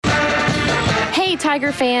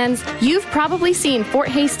Tiger fans, you've probably seen Fort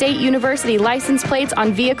Hays State University license plates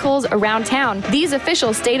on vehicles around town. These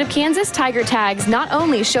official state of Kansas Tiger tags not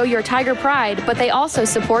only show your Tiger pride, but they also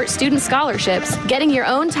support student scholarships. Getting your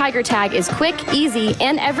own Tiger tag is quick, easy,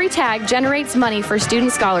 and every tag generates money for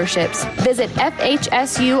student scholarships. Visit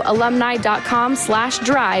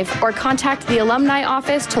fhsualumni.com/drive or contact the alumni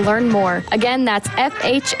office to learn more. Again, that's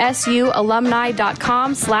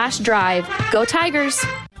fhsualumni.com/drive. Go Tigers!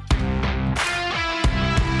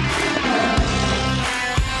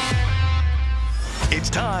 It's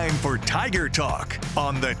time for Tiger Talk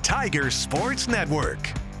on the Tiger Sports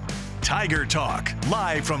Network. Tiger Talk,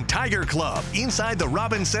 live from Tiger Club inside the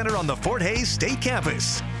Robins Center on the Fort Hays State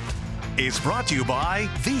Campus, is brought to you by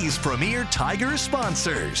these premier Tiger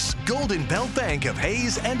sponsors. Golden Belt Bank of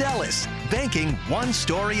Hayes and Ellis, banking one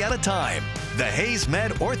story at a time. The Hayes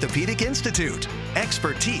Med Orthopedic Institute,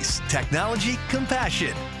 expertise, technology,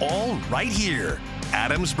 compassion, all right here.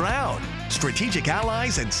 Adams Brown, strategic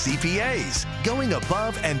allies and CPAs, going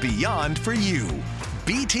above and beyond for you.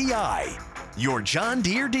 BTI, your John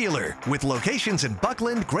Deere dealer with locations in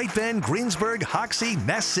Buckland, Great Bend, Greensburg, Hoxie,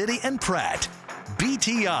 Ness City, and Pratt.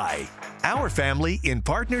 BTI, our family in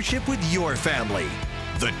partnership with your family.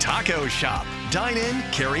 The Taco Shop, dine in,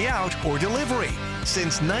 carry out, or delivery.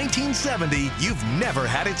 Since 1970, you've never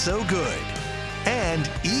had it so good. And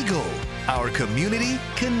Eagle, our community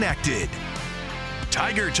connected.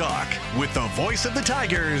 Tiger Talk with the voice of the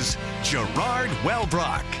Tigers, Gerard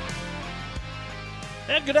Wellbrock.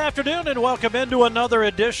 And good afternoon and welcome into another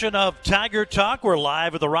edition of Tiger Talk. We're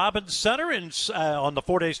live at the Robins Center on the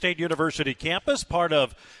Fort Hays State University campus, part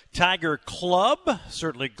of Tiger Club.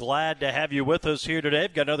 Certainly glad to have you with us here today.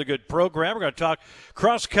 We've got another good program. We're going to talk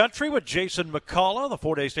cross country with Jason McCullough, the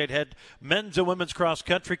Fort Hays State head men's and women's cross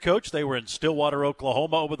country coach. They were in Stillwater,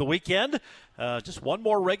 Oklahoma over the weekend. Just one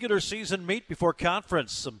more regular season meet before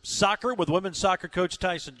conference. Some soccer with women's soccer coach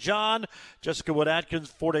Tyson John, Jessica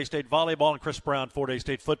Wood-Atkins, Fort Hays State volleyball, and Chris Brown, Fort Hays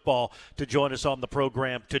State football to join us on the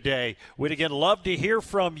program today. We'd again love to hear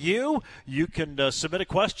from you. You can submit a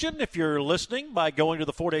question if you're listening by going to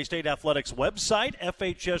the Fort Hays State Athletics website,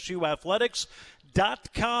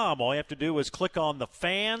 fhsuathletics.com. All you have to do is click on the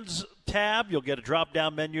fans tab. You'll get a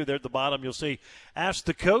drop-down menu there at the bottom. You'll see Ask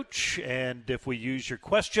the Coach, and if we use your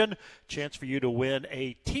question, chance for you to win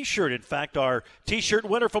a T-shirt. In fact, our T-shirt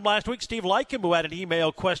winner from last week, Steve Lycombe, who had an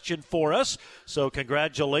email question for us. So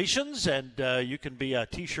congratulations, and you can be a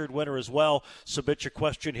T-shirt winner as well. Submit your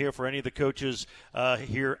question here for any of the coaches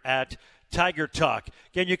here at Tiger Talk.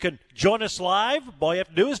 Again, you can join us live. All you have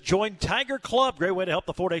to do is join Tiger Club. Great way to help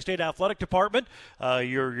the Fort Hays State Athletic Department.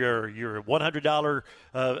 Your $100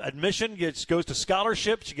 admission goes to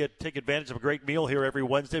scholarships. You take advantage of a great meal here every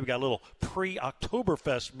Wednesday. We got a little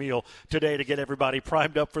pre-Oktoberfest meal today to get everybody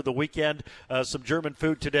primed up for the weekend. Some German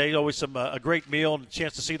food today. Always a great meal and a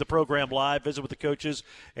chance to see the program live, visit with the coaches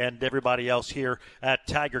and everybody else here at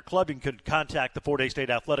Tiger Club. You can contact the Fort Hays State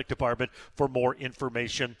Athletic Department for more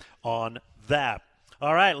information on that.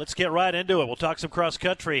 All right, let's get right into it. We'll talk some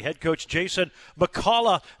cross-country. Head coach Jason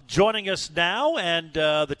McCullough joining us now, and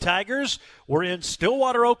the Tigers were in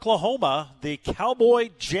Stillwater, Oklahoma, the Cowboy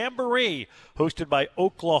Jamboree, hosted by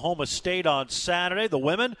Oklahoma State on Saturday. The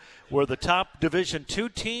women were the top Division II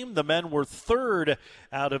team. The men were third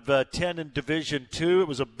out of 10 in Division II. It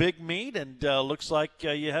was a big meet, and looks like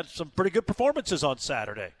you had some pretty good performances on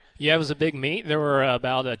Saturday. Yeah, it was a big meet. There were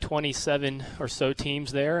about 27 or so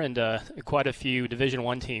teams there and quite a few Division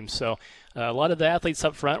I teams. So a lot of the athletes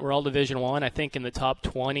up front were all Division I. I think in the top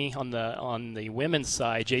 20 on the women's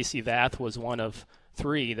side, J.C. Vath was one of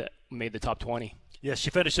three that made the top 20. Yes,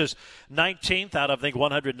 she finishes 19th out of, I think,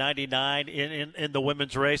 199 in the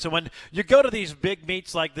women's race. And when you go to these big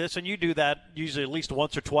meets like this, and you do that usually at least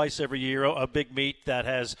once or twice every year, a big meet that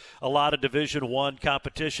has a lot of Division I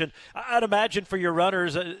competition, I'd imagine for your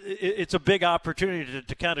runners, it's a big opportunity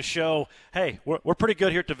to kind of show, hey, we're pretty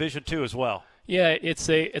good here at Division II as well. Yeah, it's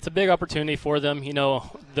a big opportunity for them. You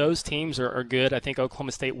know, those teams are good. I think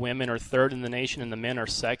Oklahoma State women are third in the nation and the men are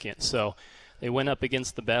second. So they went up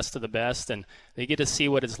against the best of the best, and they get to see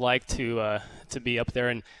what it's like to be up there.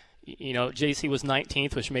 And, you know, JC was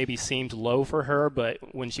 19th, which maybe seemed low for her, but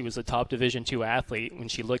when she was a top Division II athlete, when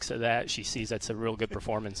she looks at that, she sees that's a real good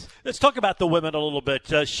performance. Let's talk about the women a little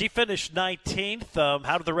bit. She finished 19th.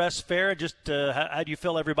 How did the rest fare? Just how do you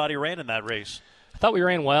feel everybody ran in that race? I thought we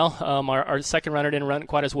ran well. Our second runner didn't run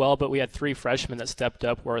quite as well, but we had three freshmen that stepped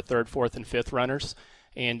up, were our third, fourth, and fifth runners.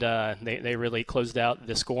 And they really closed out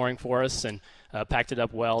the scoring for us and packed it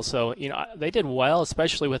up well. So, you know, they did well,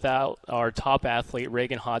 especially without our top athlete,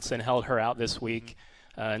 Reagan Hodson, held her out this week.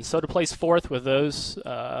 And so to place fourth with those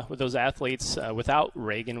athletes without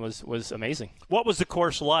Reagan was amazing. What was the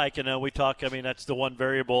course like? We talk. I mean, that's the one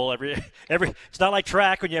variable. Every it's not like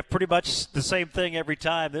track when you have pretty much the same thing every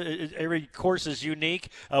time. Every course is unique.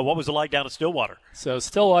 What was it like down at Stillwater? So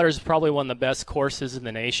Stillwater is probably one of the best courses in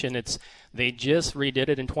the nation. They just redid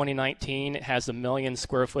it in 2019. It has 1 million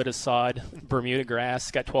square foot of sod, Bermuda grass.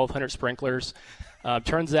 It's got 1,200 sprinklers.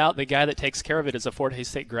 Turns out the guy that takes care of it is a Fort Hays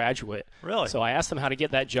State graduate. Really? So I asked him how to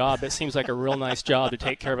get that job. It seems like a real nice job to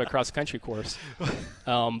take care of a cross-country course.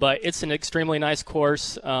 But it's an extremely nice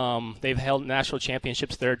course. They've held national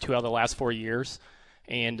championships there 2 out of the last 4 years,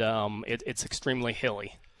 and it's extremely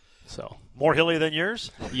hilly. So more hilly than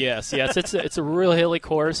yours? Yes. It's a real hilly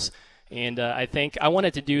course. And I think I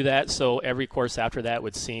wanted to do that so every course after that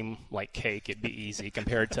would seem like cake. It'd be easy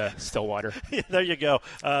compared to Stillwater. Yeah, there you go.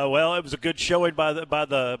 Well, it was a good showing by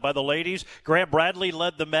the ladies. Grant Bradley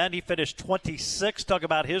led the men. He finished 26. Talk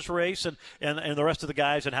about his race and the rest of the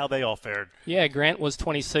guys and how they all fared. Yeah, Grant was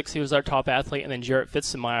 26. He was our top athlete, and then Jarrett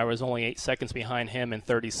Fitzenmeyer was only 8 seconds behind him in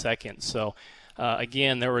 30 seconds. So,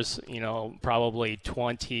 again, there was probably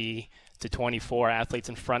 20 to 24 athletes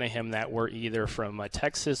in front of him that were either from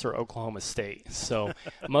Texas or Oklahoma State. So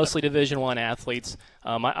mostly Division I athletes.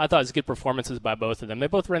 I thought it was good performances by both of them. They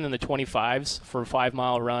both ran in the 25s for a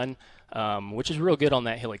 5-mile run, which is real good on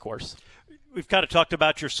that hilly course. We've kind of talked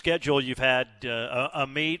about your schedule. You've had a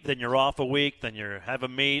meet, then you're off a week, then you have a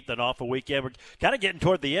meet, then off a weekend. We're kind of getting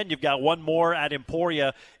toward the end. You've got one more at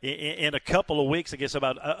Emporia in a couple of weeks, I guess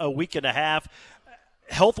about a week and a half.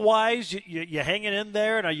 Health-wise, you hanging in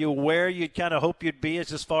there, and are you where you kind of hope you'd be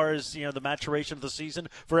as far as the maturation of the season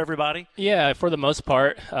for everybody? Yeah, for the most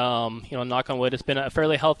part, knock on wood, it's been a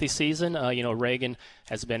fairly healthy season. Reagan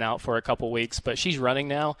has been out for a couple weeks, but she's running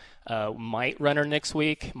now. Might run her next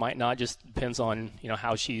week, might not. Just depends on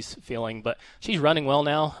how she's feeling. But she's running well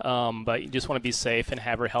now. But you just want to be safe and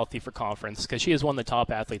have her healthy for conference because she is one of the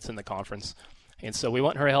top athletes in the conference, and so we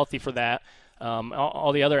want her healthy for that.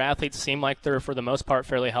 All the other athletes seem like they're, for the most part,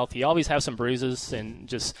 fairly healthy. You always have some bruises and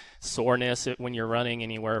just soreness when you're running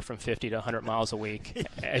anywhere from 50 to 100 miles a week.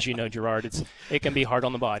 As you know, Gerard, it can be hard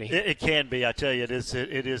on the body. It can be. I tell you, it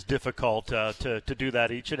is difficult to do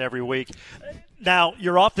that each and every week. Now,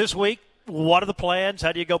 you're off this week. What are the plans?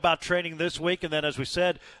 How do you go about training this week? And then, as we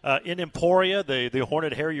said, in Emporia, the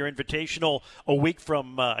Hornet Harrier Invitational a week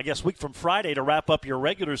from Friday to wrap up your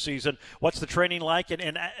regular season. What's the training like?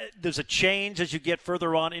 And does it change as you get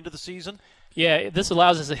further on into the season? Yeah, this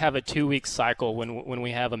allows us to have a 2-week cycle when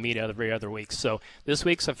we have a meet every other week. So this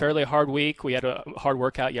week's a fairly hard week. We had a hard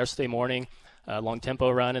workout yesterday morning, long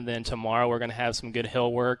tempo run, and then tomorrow we're going to have some good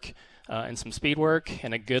hill work. And some speed work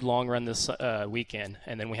and a good long run this weekend.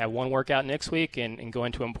 And then we have one workout next week and go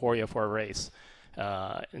into Emporia for a race.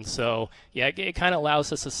 And so, it kind of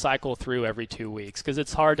allows us to cycle through every 2 weeks because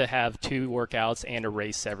it's hard to have 2 workouts and a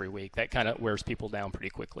race every week. That kind of wears people down pretty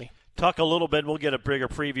quickly. Talk a little bit, we'll get a bigger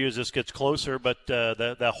preview as this gets closer, but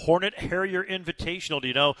the Hornet Harrier Invitational, do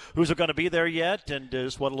you know who's going to be there yet? And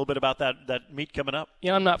just what a little bit about that meet coming up?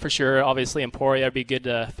 I'm not for sure. Obviously, Emporia, it'd be good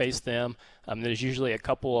to face them. There's usually a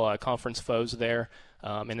couple conference foes there.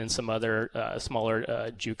 And then some other smaller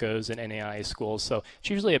JUCOs and NAIA schools. So it's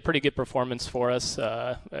usually a pretty good performance for us,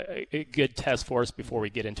 a good test for us before we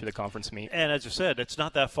get into the conference meet. And as you said, it's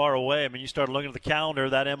not that far away. I mean, you start looking at the calendar,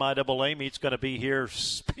 that MIAA meet's going to be here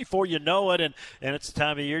before you know it, and it's the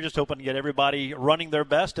time of year just hoping to get everybody running their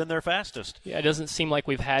best and their fastest. Yeah, it doesn't seem like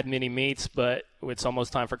we've had many meets, but it's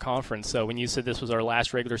almost time for conference. So when you said this was our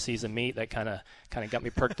last regular season meet, that kind of got me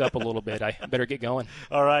perked up a little bit. I better get going.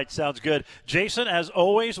 All right, sounds good. Jason, as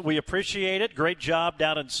always, we appreciate it. Great job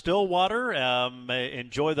down in Stillwater.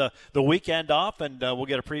 Enjoy the weekend off, and we'll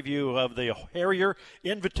get a preview of the Harrier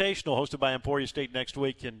Invitational hosted by Emporia State next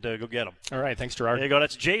week, and go get them. All right, thanks, Gerard. There you go.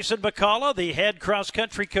 That's Jason McCullough, the head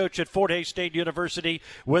cross-country coach at Fort Hays State University,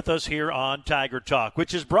 with us here on Tiger Talk,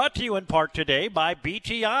 which is brought to you in part today by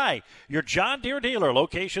BTI, your John Deere dealer.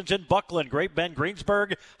 Locations in Buckland, Great Bend,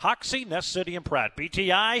 Greensburg, Hoxie, Nest City, and Pratt.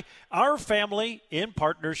 BTI, our family in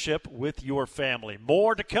partnership with your family.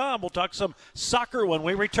 More to come. We'll talk some soccer when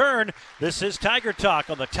we return. This is Tiger Talk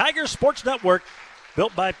on the Tiger Sports Network,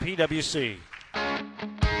 built by PwC.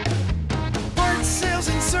 Parts, sales,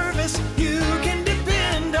 and service you can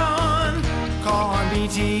depend on. Call on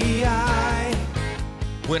BTI.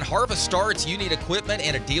 When harvest starts, you need equipment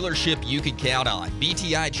and a dealership you can count on.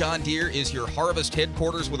 BTI John Deere is your harvest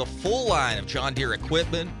headquarters with a full line of John Deere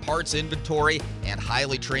equipment, parts inventory, and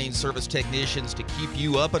highly trained service technicians to keep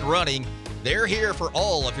you up and running. They're here for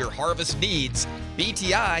all of your harvest needs.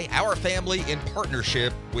 BTI, our family in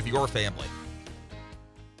partnership with your family.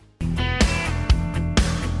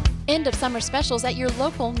 End of summer specials at your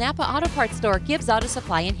local Napa Auto Parts store. Gibbs Auto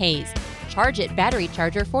Supply in Hayes. Charge It battery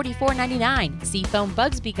charger $44.99. Seafoam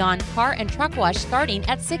Bugs Be Gone car and truck wash starting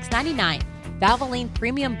at $6.99. Valvoline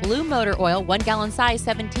Premium Blue Motor Oil 1 gallon size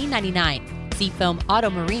 $17.99. Seafoam Auto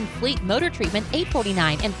Marine Fleet Motor Treatment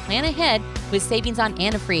 $8.49. And plan ahead with savings on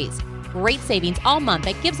antifreeze. Great savings all month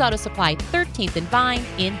at Gibbs Auto Supply, 13th and Vine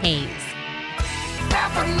in Hayes.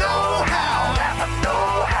 Napa know-how. Napa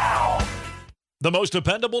know-how. The most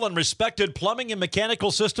dependable and respected plumbing and mechanical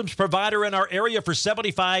systems provider in our area for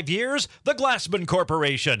 75 years, the Glassman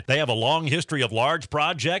Corporation. They have a long history of large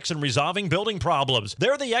projects and resolving building problems.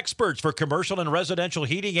 They're the experts for commercial and residential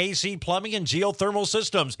heating, AC, plumbing, and geothermal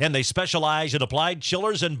systems, and they specialize in applied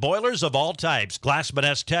chillers and boilers of all types. Glassman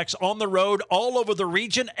has techs on the road all over the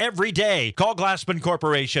region every day. Call Glassman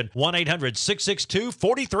Corporation,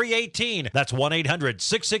 1-800-662-4318. That's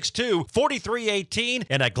 1-800-662-4318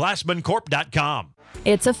 and at glassmancorp.com.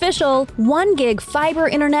 It's official. 1 gig fiber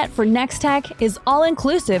internet for Nextech is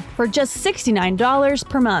all-inclusive for just $69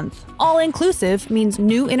 per month. All-inclusive means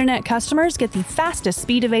new internet customers get the fastest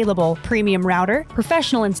speed available, premium router,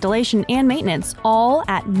 professional installation and maintenance, all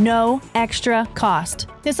at no extra cost.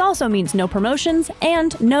 This also means no promotions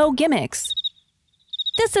and no gimmicks.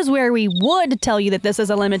 This is where we would tell you that this is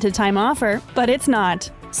a limited time offer, but it's not.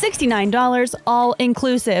 $69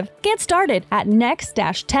 all-inclusive. Get started at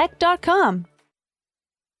next-tech.com.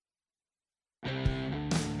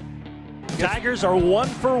 Tigers are 1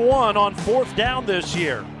 for 1 on 4th down this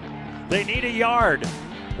year. They need a yard.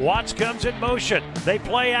 Watts comes in motion. They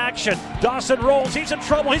play action. Dawson rolls. He's in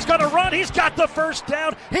trouble. He's going to run. He's got the first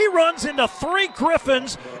down. He runs into 3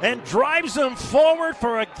 Griffins and drives them forward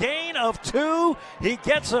for a gain of 2. He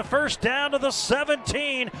gets a first down to the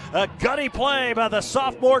 17. A gutty play by the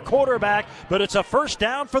sophomore quarterback, but it's a first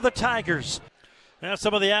down for the Tigers. Now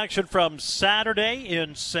some of the action from Saturday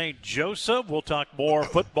in St. Joseph. We'll talk more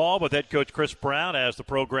football with head coach Chris Brown as the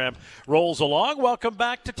program rolls along. Welcome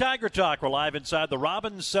back to Tiger Talk. We're live inside the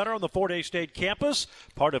Robbins Center on the Fort Hays State campus,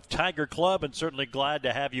 part of Tiger Club, and certainly glad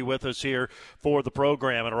to have you with us here for the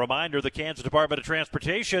program. And a reminder, the Kansas Department of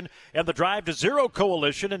Transportation and the Drive to Zero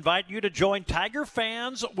Coalition invite you to join Tiger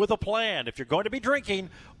fans with a plan. If you're going to be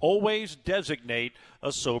drinking, always designate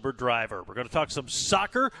a sober driver. We're going to talk some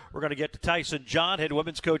soccer. We're going to get to Tyson John, head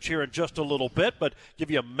women's coach, here in just a little bit, but give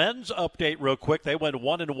you a men's update real quick. They went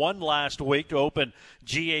 1-1 last week to open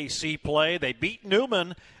GAC play. They beat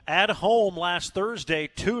Newman at home last Thursday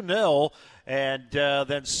 2-0, and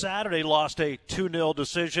then Saturday lost a 2-0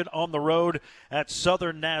 decision on the road at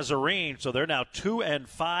Southern Nazarene. So they're now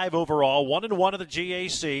 2-5 overall, 1-1 in the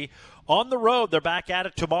GAC. On the road, they're back at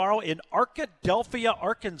it tomorrow in Arkadelphia,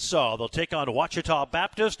 Arkansas. They'll take on Ouachita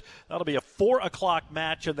Baptist. That'll be a 4 o'clock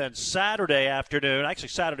match. And then Saturday afternoon, actually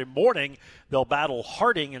Saturday morning, they'll battle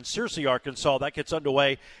Harding in Searcy, Arkansas. That gets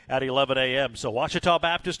underway at 11 a.m. So Ouachita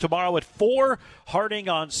Baptist tomorrow at 4, Harding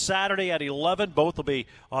on Saturday at 11. Both will be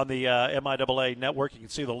on the MIAA network. You can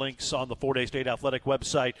see the links on the Fort Hays State Athletic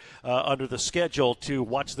website under the schedule to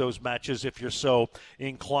watch those matches if you're so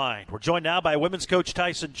inclined. We're joined now by women's coach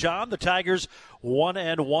Tyson John. The Tigers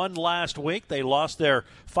 1-1 last week. They lost their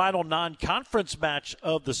final non-conference match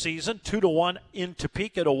of the season, 2-1 in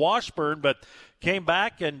Topeka to Washburn, but came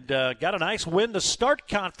back and got a nice win to start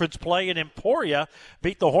conference play in Emporia.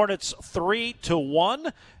 Beat the Hornets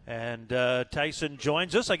 3-1. And Tyson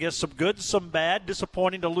joins us. I guess some good, some bad.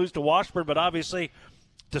 Disappointing to lose to Washburn, but obviously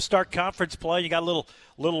to start conference play, you got a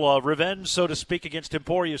little revenge, so to speak, against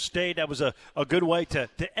Emporia State. That was a good way to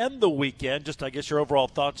end the weekend. Just, I guess, your overall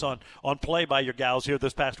thoughts on play by your gals here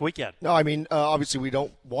this past weekend. No, I mean, obviously we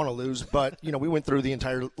don't want to lose, but, we went through the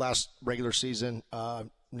entire last regular season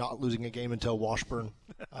not losing a game until Washburn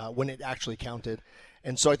when it actually counted.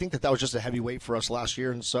 And so I think that was just a heavy weight for us last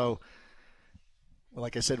year. And so,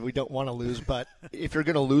 like I said, we don't want to lose, but if you're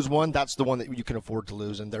going to lose one, that's the one that you can afford to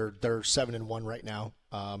lose. And they're 7-1 right now.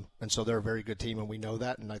 And so they're a very good team, and we know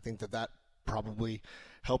that. And I think that probably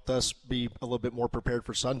helped us be a little bit more prepared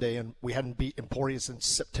for Sunday. And we hadn't beat Emporia since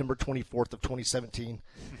September 24th of 2017.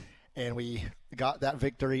 And we got that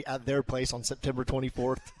victory at their place on September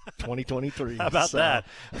 24th, 2023. How about that?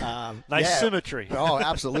 Nice symmetry. Oh,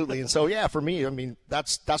 absolutely. And so, for me, I mean,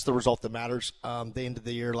 that's the result that matters. They ended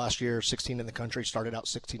the year last year 16 in the country, started out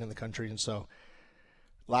 16 in the country. And so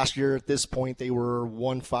last year at this point they were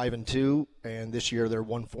 1-5-2, and this year they're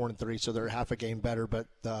 1-4-3, so they're half a game better. But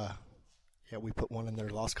Yeah, we put one in their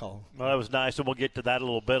loss column. Well, that was nice, and we'll get to that a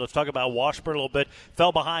little bit. Let's talk about Washburn a little bit.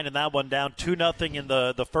 Fell behind in that one, down 2-0 in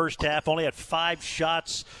the first half. Only had 5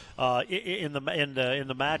 shots in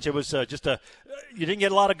the match. It was you didn't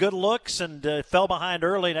get a lot of good looks, and fell behind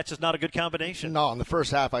early. And that's just not a good combination. No, in the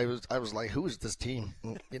first half, I was like, who is this team?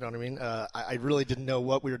 You know what I mean? I really didn't know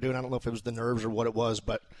what we were doing. I don't know if it was the nerves or what it was,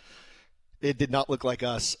 but it did not look like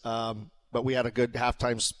us. But we had a good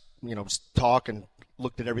halftime, talk and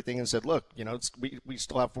looked at everything and said, look, we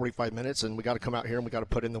still have 45 minutes and we got to come out here and we got to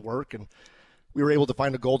put in the work. And we were able to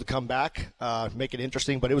find a goal to come back, make it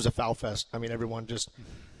interesting, but it was a foul fest. I mean, everyone just –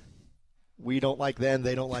 we don't like them,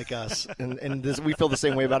 they don't like us. And we feel the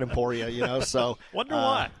same way about Emporia, so. Wonder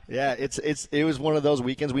why. Yeah, it was one of those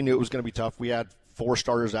weekends. We knew it was going to be tough. We had 4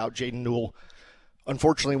 starters out. Jaden Newell,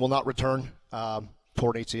 unfortunately, will not return,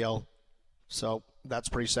 toward ACL. So that's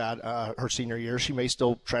pretty sad. Her senior year, she may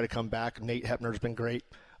still try to come back. Nate Hepner's been great.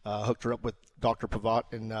 Hooked her up with Dr. Pavat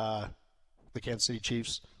in the Kansas City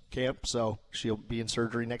Chiefs camp. So she'll be in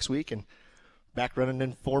surgery next week and back running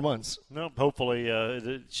in 4 months. No,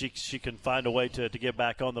 hopefully she can find a way to get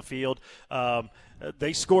back on the field.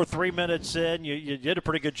 They scored 3 minutes in. You did a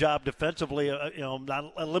pretty good job defensively,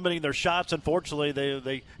 not limiting their shots. Unfortunately,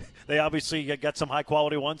 they obviously got some high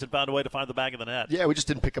quality ones and found a way to find the back of the net. Yeah, we just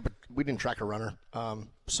didn't we didn't track a runner.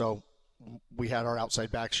 So we had our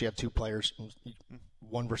outside back. She had 2 players.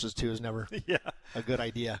 1 versus 2 is never a good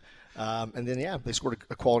idea. And then they scored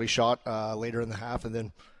a quality shot later in the half, and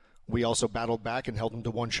then we also battled back and held them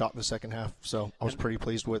to 1 shot in the second half. So I was pretty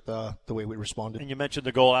pleased with the way we responded. And you mentioned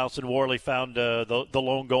the goal. Allison Worley found the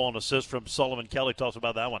lone goal and assist from Sullivan Kelly. Tell us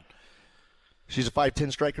about that one. She's a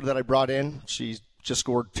 5'10" striker that I brought in. She's just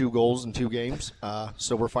scored 2 goals in 2 games.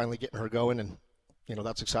 So we're finally getting her going, and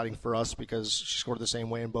that's exciting for us because she scored the same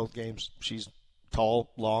way in both games. She's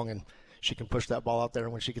tall, long, and she can push that ball out there,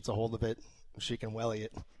 and when she gets a hold of it, she can welly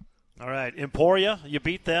it. All right, Emporia, you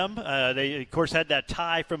beat them. They, of course, had that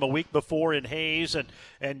tie from a week before in Hayes,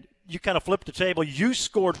 and you kind of flipped the table. You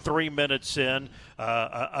scored 3 minutes in,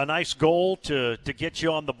 a nice goal to get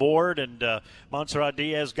you on the board, and Montserrat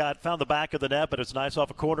Diaz found the back of the net, but it's nice off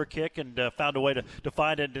a corner kick and found a way to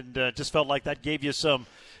find it, and just felt like that gave you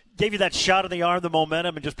that shot in the arm, the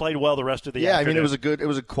momentum, and just played well the rest of the afternoon. I mean, it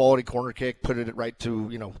was a quality corner kick, put it right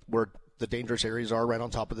to, where the dangerous areas are, right on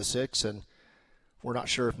top of the 6, and we're not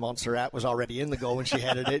sure if Montserrat was already in the goal when she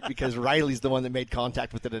headed it because Riley's the one that made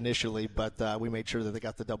contact with it initially, but we made sure that they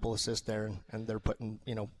got the double assist there, and they're putting,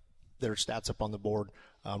 their stats up on the board.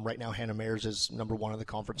 Right now, Hannah Mayers is number 1 in the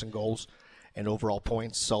conference in goals and overall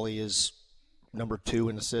points. Sully is number 2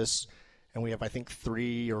 in assists, and we have, I think,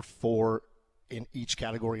 3 or 4 in each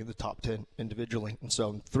category in the top 10 individually. And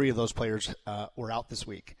so 3 of those players were out this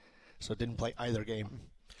week, so didn't play either game.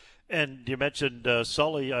 And you mentioned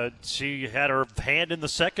Sully. She had her hand in the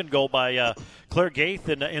second goal by Claire Gaith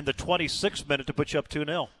in the 26th minute to put you up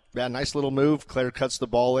 2-0. Yeah, nice little move. Claire cuts the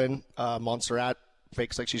ball in. Montserrat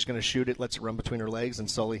fakes like she's going to shoot it, lets it run between her legs, and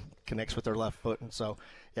Sully connects with her left foot. And so,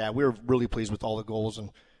 we were really pleased with all the goals. And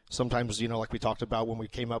sometimes, like we talked about when we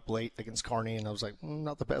came up late against Kearney, and I was like,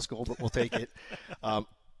 not the best goal, but we'll take it.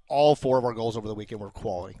 All 4 of our goals over the weekend were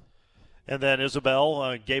quality. And then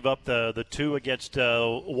Isabel gave up the 2 against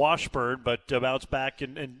Washburn, but bounced back.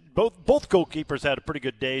 And both goalkeepers had a pretty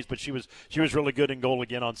good days, but she was really good in goal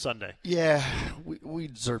again on Sunday. Yeah, we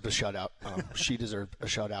deserved a shutout. She deserved a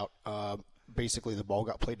shutout. Basically, the ball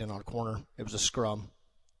got played in on a corner. It was a scrum.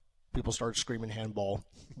 People started screaming handball.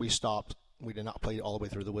 We stopped. We did not play all the way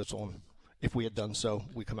through the whistle. And if we had done so,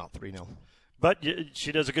 we come out 3-0. But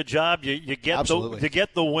she does a good job. You get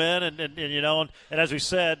the win, and as we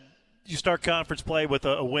said, you start conference play with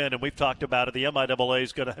a win, and we've talked about it. The MIAA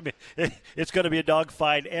is going to – it's going to be a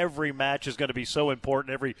dogfight. Every match is going to be so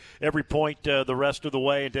important, every point the rest of the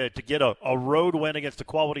way. And to get a road win against a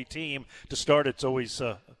quality team to start, it's always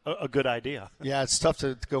a good idea. Yeah, it's tough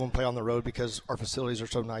to go and play on the road because our facilities are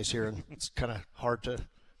so nice here, and it's kind of hard to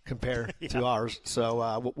compare to ours.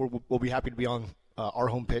 So we'll be happy to be on our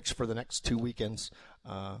home pitch for the next 2 weekends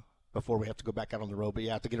before we have to go back out on the road.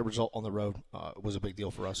 But, to get a result on the road was a big deal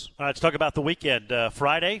for us. All right, let's talk about the weekend.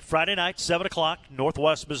 Friday night, 7 o'clock,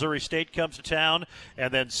 Northwest Missouri State comes to town.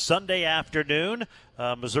 And then Sunday afternoon,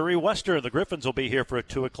 Missouri Western. The Griffins will be here for a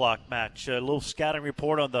 2 o'clock match. A little scouting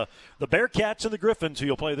report on the Bearcats and the Griffins who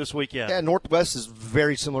you'll play this weekend. Yeah, Northwest is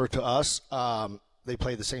very similar to us. They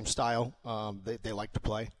play the same style. They like to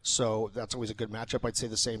play. So that's always a good matchup. I'd say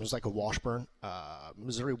the same as like a Washburn.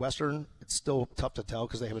 Missouri Western, it's still tough to tell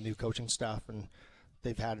because they have a new coaching staff and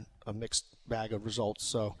they've had a mixed bag of results.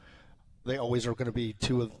 So they always are going to be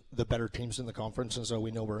 2 of the better teams in the conference, and so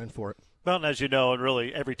we know we're in for it. Well, and as you know, and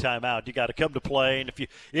really every time out, you got to come to play. And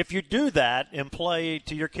if you do that and play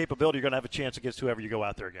to your capability, you're going to have a chance against whoever you go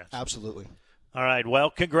out there against. Absolutely. All right,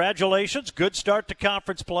 well, congratulations. Good start to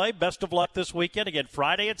conference play. Best of luck this weekend. Again,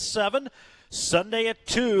 Friday at 7, Sunday at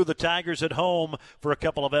 2, the Tigers at home for a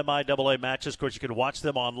couple of MIAA matches. Of course, you can watch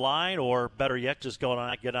them online, or better yet, just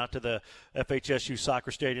get out to the FHSU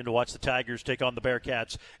soccer stadium to watch the Tigers take on the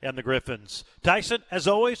Bearcats and the Griffins. Tyson, as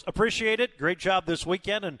always, appreciate it. Great job this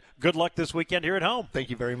weekend, and good luck this weekend here at home. Thank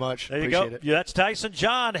you very much. There you appreciate go. it. Yeah, that's Tyson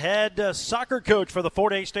John, head soccer coach for the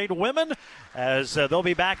Fort Hays State women, as they'll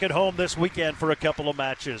be back at home this weekend for a couple of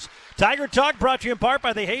matches. Tiger Talk brought to you in part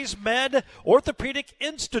by the Hays Med Orthopedic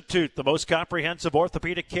Institute, the most comprehensive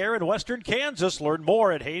orthopedic care in Western Kansas. Learn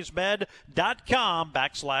more at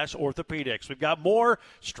haysmed.com/orthopedics. We've got more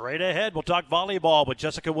straight ahead. We'll talk volleyball with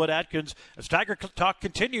Jessica Wood-Atkins as Tiger Talk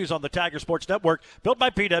continues on the Tiger Sports Network, built by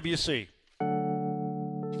PwC.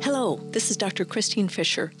 Hello, this is Dr. Christine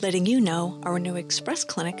Fisher, letting you know our new Express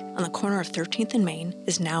Clinic on the corner of 13th and Main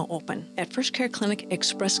is now open. At First Care Clinic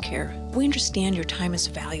Express Care, we understand your time is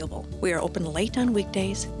valuable. We are open late on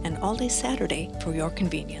weekdays and all day Saturday for your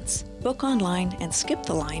convenience. Book online and skip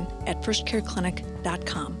the line at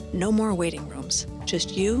firstcareclinic.com. No more waiting rooms.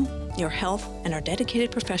 Just you, your health, and our dedicated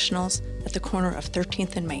professionals at the corner of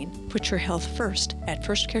 13th and Main. Put your health first at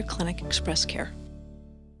First Care Clinic Express Care.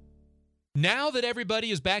 Now that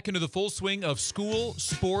everybody is back into the full swing of school,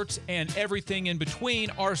 sports, and everything in between,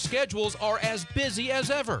 our schedules are as busy as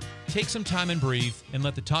ever. Take some time and breathe and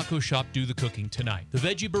let the taco shop do the cooking tonight. The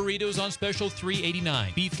veggie burritos on special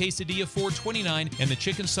 $3.89, beef quesadilla $4.29, and the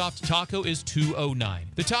chicken soft taco is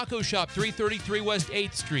 $2.09. The taco shop, 333 West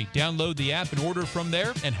 8th Street. Download the app and order from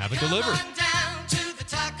there and have it delivered. Come on down to the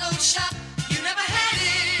taco shop. You never had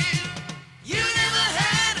it. You never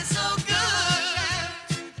had it so good.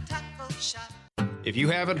 If you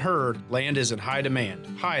haven't heard, land is in high demand.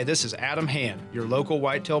 Hi, this is Adam Hand, your local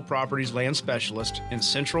Whitetail Properties land specialist in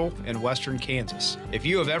central and western Kansas. If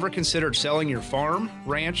you have ever considered selling your farm,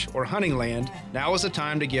 ranch, or hunting land, now is the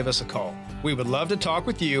time to give us a call. We would love to talk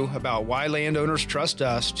with you about why landowners trust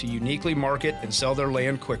us to uniquely market and sell their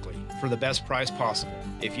land quickly for the best price possible.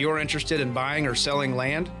 If you are interested in buying or selling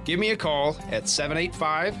land, give me a call at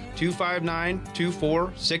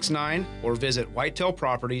 785-259-2469 or visit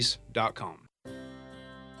whitetailproperties.com.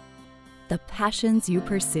 The passions you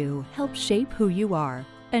pursue help shape who you are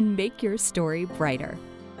and make your story brighter.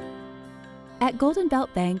 At Golden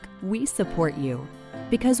Belt Bank, we support you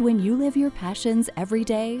because when you live your passions every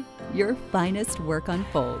day, your finest work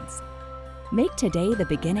unfolds. Make today the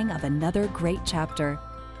beginning of another great chapter.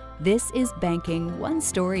 This is banking one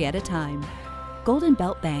story at a time. Golden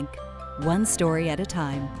Belt Bank, one story at a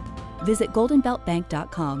time. Visit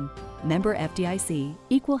goldenbeltbank.com. Member FDIC,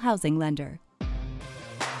 Equal Housing Lender.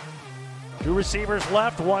 Two receivers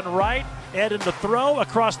left, one right. Ed in the throw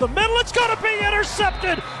across the middle. It's going to be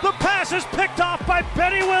intercepted. The pass is picked off by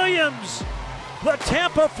Benny Williams. The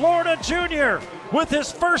Tampa, Florida junior with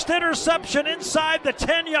his first interception inside the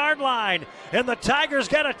 10-yard line. And the Tigers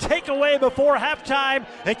got a takeaway before halftime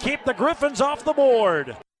and keep the Griffins off the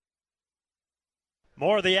board.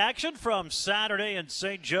 More of the action from Saturday in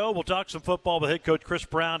St. Joe. We'll talk some football with head coach Chris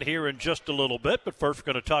Brown here in just a little bit. But first,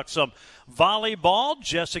 we're going to talk some volleyball.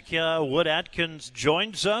 Jessica Wood-Atkins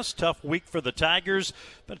joins us. Tough week for the Tigers.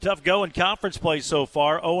 Been a tough go in conference play so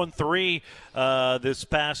far. 0-3 this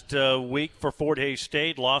past week for Fort Hays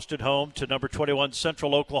State. Lost at home to number 21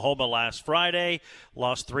 Central Oklahoma last Friday.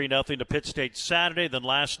 Lost 3-0 to Pitt State Saturday. Then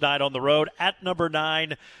last night on the road at number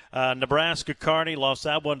 9 Nebraska Kearney. Lost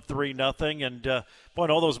that one 3-0. And boy,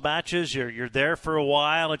 in all those matches, you're there for a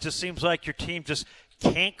while. It just seems like your team just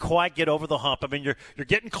can't quite get over the hump. I mean, you're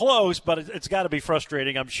getting close, but it's got to be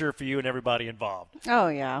frustrating, I'm sure, for you and everybody involved. Oh,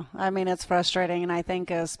 yeah. I mean, it's frustrating, and I think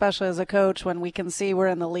especially as a coach, when we can see we're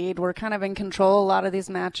in the lead, we're kind of in control a lot of these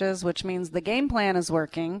matches, which means the game plan is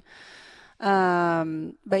working.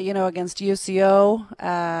 But, you know, against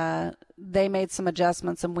UCO, they made some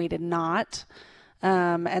adjustments and we did not.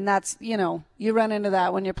 And that's, you know, you run into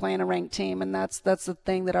that when you're playing a ranked team, and that's the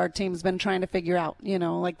thing that our team's been trying to figure out, you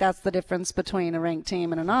know, like that's the difference between a ranked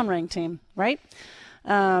team and a non-ranked team, right?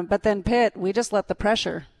 But then Pitt, we just let the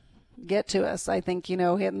pressure get to us. I think, you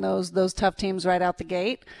know, hitting those tough teams right out the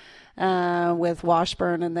gate, with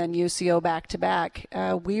Washburn and then UCO back to back,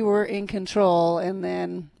 we were in control, and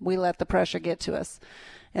then we let the pressure get to us.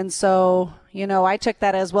 And so, you know, I took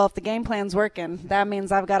that as, well, if the game plan's working, that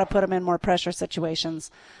means I've got to put them in more pressure situations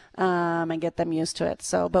and get them used to it.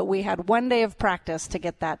 So, but we had one day of practice to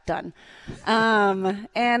get that done. And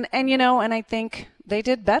you know, and I think they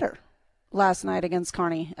did better. last night against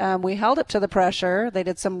Kearney. We held up to the pressure. They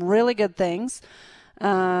did some really good things.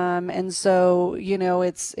 And so,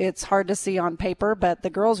 it's hard to see on paper, but the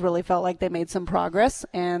girls really felt like they made some progress,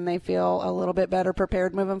 and they feel a little bit better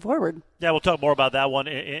prepared moving forward. Yeah, we'll talk more about that one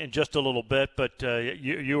in just a little bit, but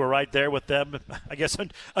you were right there with them, I guess,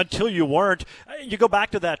 until you weren't. You go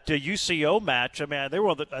back to that UCO match. I mean, they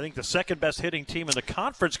were, I think, the second best hitting team in the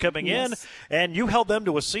conference coming in, and you held them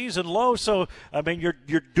to a season low. So, I mean,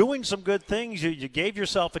 you're doing some good things. You gave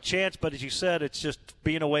yourself a chance, but as you said, it's just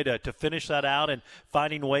being a way to finish that out and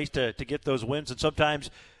finding ways to get those wins. And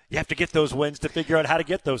sometimes you have to get those wins to figure out how to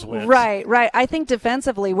get those wins. Right. I think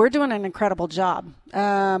defensively, we're doing an incredible job.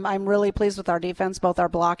 I'm really pleased with our defense, both our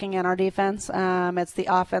blocking and our defense. It's the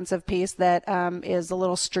offensive piece that is a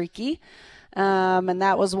little streaky. And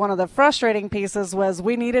that was one of the frustrating pieces was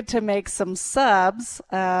we needed to make some subs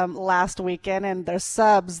last weekend, and the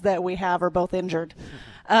subs that we have are both injured.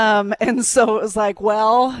 And so it was like,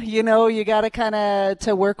 well, you got to kind of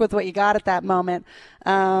to work with what you got at that moment.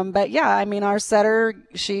 But yeah, I mean, our setter,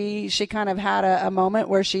 she kind of had a moment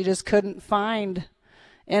where she just couldn't find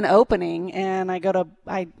an opening, and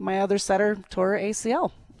my other setter tore her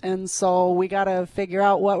ACL. And so we got to figure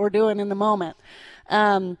out what we're doing in the moment.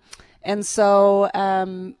 And so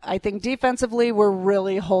I think defensively, we're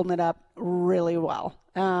really holding it up really well.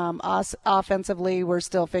 Us offensively, we're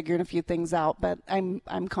still figuring a few things out, but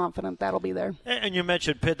I'm confident that'll be there. And you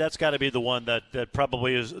mentioned Pitt. That's got to be the one that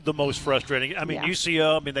probably is the most frustrating. I mean,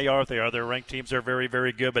 UCO, I mean, they are. They're ranked teams. They're very,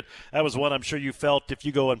 very good, but that was one I'm sure you felt if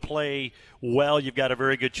you go and play well, you've got a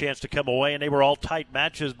very good chance to come away. And they were all tight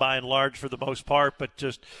matches by and large for the most part, but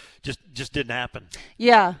just didn't happen.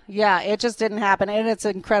 Yeah, it just didn't happen, and it's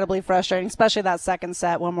incredibly frustrating, especially that second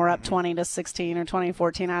set when we're up 20-16 or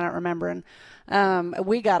 20-14. I don't remember. And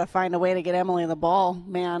we got to find a way to get Emily the ball,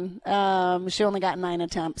 man. She only got 9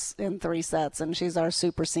 attempts in 3 sets, and she's our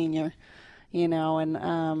super senior,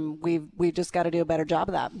 and we just got to do a better job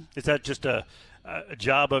of that. Is that just a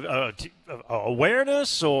job of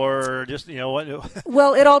awareness, or just what?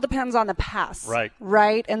 Well, it all depends on the pass,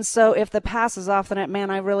 right. And so if the pass is off the net, man,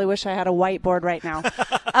 I really wish I had a whiteboard right now.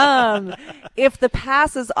 If the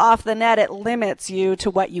pass is off the net, it limits you to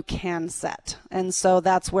what you can set, and so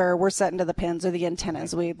that's where we're setting to the pins or the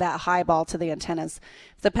antennas. That high ball to the antennas.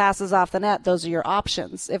 If the pass is off the net, those are your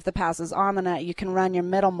options. If the pass is on the net, you can run your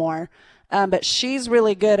middle more. But she's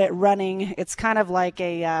really good at running. It's kind of like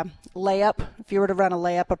a layup. If you were to run a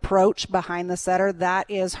layup approach behind the setter, that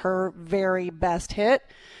is her very best hit.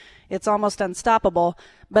 It's almost unstoppable,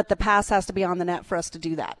 but the pass has to be on the net for us to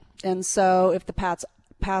do that. And so if the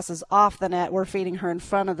pass is off the net, we're feeding her in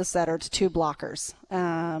front of the setter to 2 blockers.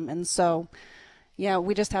 And so, yeah,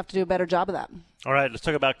 we just have to do a better job of that. All right, let's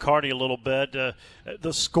talk about Kearney a little bit.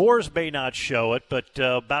 The scores may not show it, but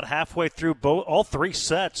about halfway through all 3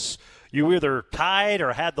 sets, you either tied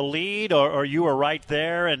or had the lead, or you were right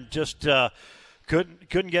there and just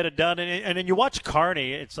couldn't get it done. And then you watch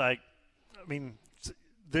Kearney, it's like, I mean,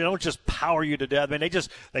 they don't just power you to death. I mean,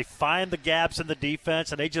 they find the gaps in the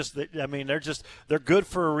defense, and they're good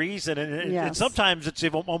for a reason. And sometimes it's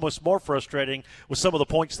even almost more frustrating with some of the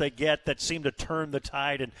points they get that seem to turn the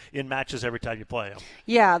tide in matches every time you play them.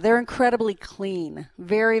 Yeah, they're incredibly clean,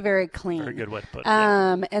 very, very clean. Very good way to put it.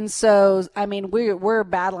 And so, I mean, we're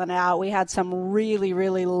battling out. We had some really,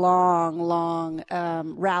 really long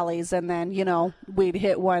rallies, and then we'd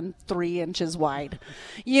hit one 3 inches wide,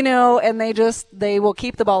 and they will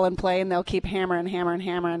keep the ball in play, and they'll keep hammering.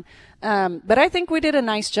 But I think we did a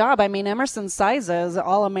nice job. I mean, Emerson Siza is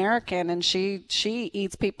All-American, and she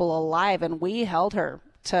eats people alive, and we held her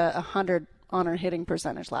to 100 on her hitting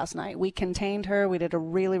percentage last night. We contained her. We did a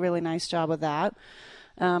really, really nice job of that.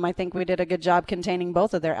 I think we did a good job containing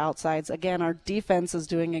both of their outsides. Again, our defense is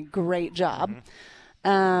doing a great job.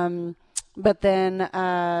 But then,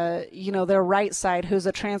 their right side, who's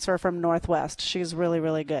a transfer from Northwest, she's really,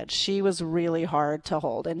 really good. She was really hard to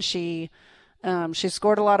hold, and she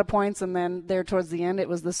scored a lot of points, and then there towards the end, it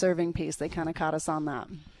was the serving piece. They kind of caught us on that.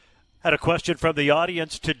 Had a question from the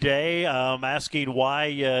audience today asking why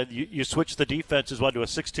you switched the defenses to a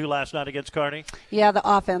 6-2 last night against Kearney. Yeah, the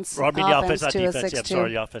offense. Or, the offense, not defense. Yeah, I'm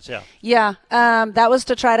sorry, the offense, yeah. Yeah, that was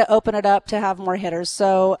to try to open it up to have more hitters.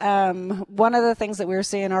 So one of the things that we were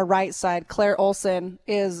seeing, our right side, Claire Olson,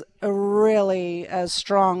 is a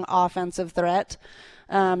strong offensive threat.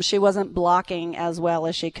 She wasn't blocking as well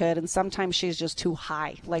as she could, and sometimes she's just too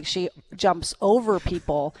high. Like, she jumps over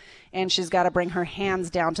people, and she's got to bring her hands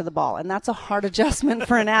down to the ball, and that's a hard adjustment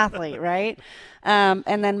for an athlete, right?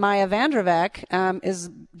 And then Maya Vandravek is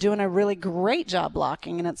doing a really great job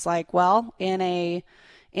blocking, and it's like, well, in a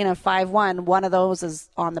 5-1, one of those is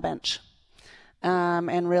on the bench.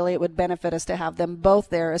 And really it would benefit us to have them both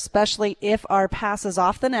there, especially if our pass is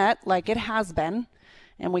off the net like it has been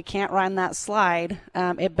and we can't run that slide.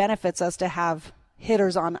 It benefits us to have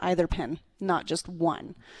hitters on either pin, not just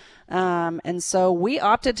one. And so we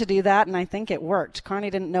opted to do that, and I think it worked. Kearney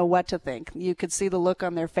didn't know what to think. You could see the look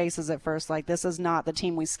on their faces at first, like this is not the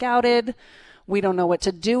team we scouted. We don't know what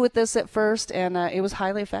to do with this at first, and it was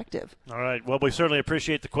highly effective. All right. Well, we certainly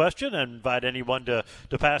appreciate the question and invite anyone to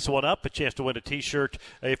pass one up, a chance to win a T-shirt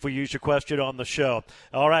if we use your question on the show.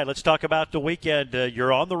 All right, let's talk about the weekend.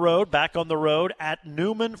 You're on the road, back on the road at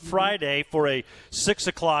Newman Friday for a 6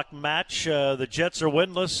 o'clock match. The Jets are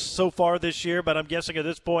winless so far this year, but I'm guessing at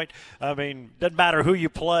this point, doesn't matter who you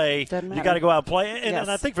play. You got to go out and play. And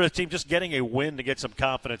I think for the team, just getting a win to get some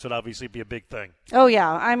confidence would obviously be a big thing. Oh,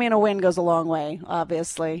 yeah. A win goes a long way,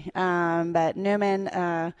 obviously. But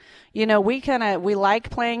Newman, we like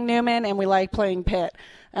playing Newman and we like playing Pitt.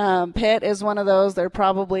 Pitt is one of those. They're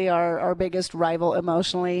probably our biggest rival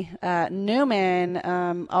emotionally. Newman,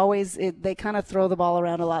 they kind of throw the ball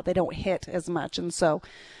around a lot. They don't hit as much. And so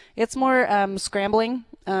it's more scrambling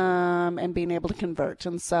and being able to convert.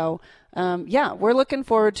 And so, we're looking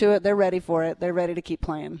forward to it. They're ready for it. They're ready to keep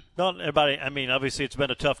playing. Not everybody. Obviously, it's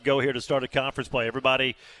been a tough go here to start a conference play.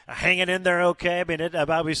 Everybody hanging in there okay.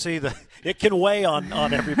 It can weigh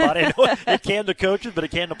on everybody. It can the coaches, but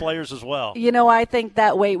it can the players as well. I think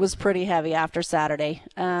that weight was pretty heavy after Saturday.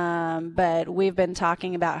 But we've been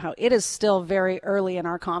talking about how it is still very early in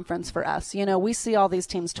our conference for us. We see all these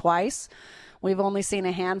teams twice. We've only seen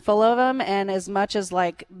a handful of them, and as much as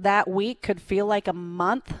that week could feel like a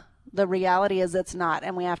month, the reality is it's not,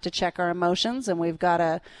 and we have to check our emotions, and we've got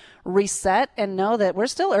to reset and know that we're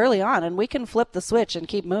still early on, and we can flip the switch and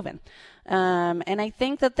keep moving. And I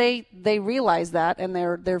think that they realize that, and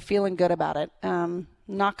they're feeling good about it.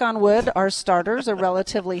 Knock on wood, our starters are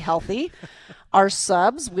relatively healthy. Our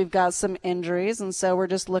subs, we've got some injuries, and so we're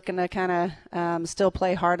just looking to kind of still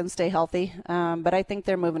play hard and stay healthy. But I think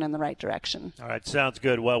they're moving in the right direction. All right, sounds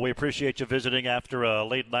good. Well, we appreciate you visiting after a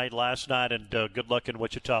late night last night, and good luck in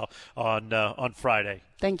Wichita on Friday.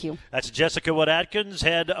 Thank you. That's Jessica Wood-Atkins,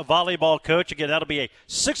 head volleyball coach. Again, that'll be a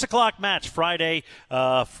 6 o'clock match Friday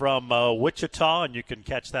from Wichita, and you can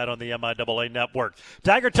catch that on the MIAA network.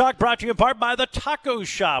 Tiger Talk brought to you in part by the Taco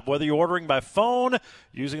Shop. Whether you're ordering by phone,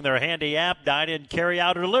 using their handy app, dine-in,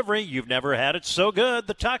 carry-out, or delivery, you've never had it so good.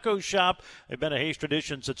 The Taco Shop, they've been a Hayes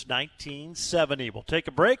tradition since 1970. We'll take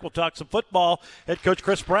a break. We'll talk some football. Head coach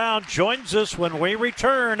Chris Brown joins us when we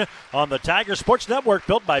return on the Tiger Sports Network,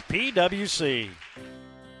 built by PwC.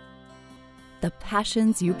 The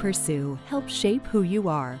passions you pursue help shape who you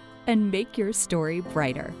are and make your story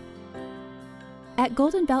brighter. At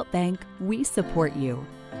Golden Belt Bank, we support you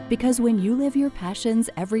because when you live your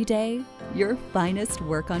passions every day, your finest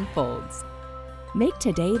work unfolds. Make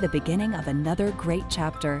today the beginning of another great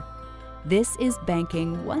chapter. This is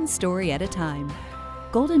banking one story at a time.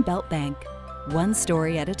 Golden Belt Bank, one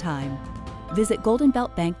story at a time. Visit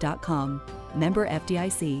goldenbeltbank.com. Member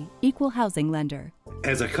FDIC, Equal Housing Lender.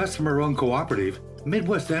 As a customer-owned cooperative,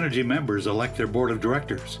 Midwest Energy members elect their board of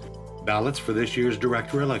directors. Ballots for this year's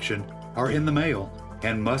director election are in the mail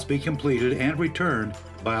and must be completed and returned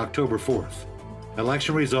by October 4th.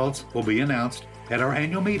 Election results will be announced at our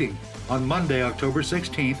annual meeting on Monday, October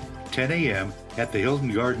 16th, 10 a.m. at the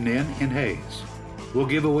Hilton Garden Inn in Hayes. We'll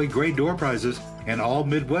give away great door prizes, and all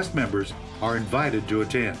Midwest members are invited to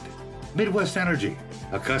attend. Midwest Energy,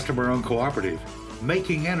 a customer-owned cooperative,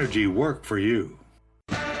 making energy work for you.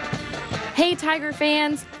 Hey Tiger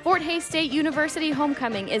fans, Fort Hays State University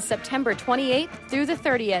Homecoming is September 28th through the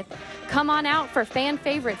 30th. Come on out for fan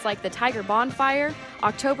favorites like the Tiger Bonfire,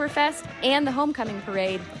 Oktoberfest, and the Homecoming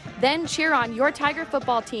Parade. Then cheer on your Tiger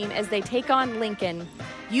football team as they take on Lincoln.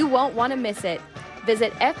 You won't want to miss it.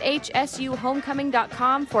 Visit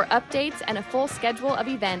FHSUHomecoming.com for updates and a full schedule of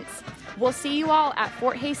events. We'll see you all at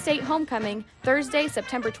Fort Hays State Homecoming, Thursday,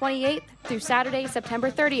 September 28th through Saturday, September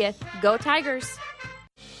 30th. Go Tigers!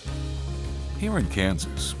 Here in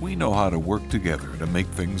Kansas, we know how to work together to make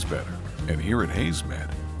things better. And here at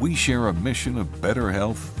HaysMed, we share a mission of better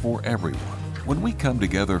health for everyone. When we come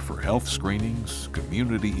together for health screenings,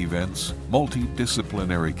 community events,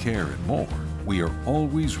 multidisciplinary care, and more, we are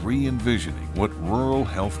always re-envisioning what rural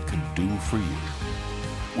health can do for you.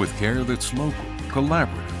 With care that's local,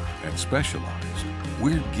 collaborative, and specialized,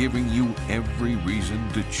 we're giving you every reason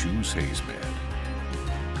to choose HaysMed.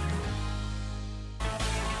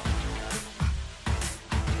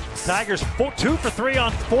 Tigers 2 for 3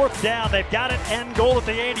 on fourth down. They've got it. End goal at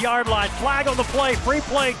the 80-yard line. Flag on the play. Free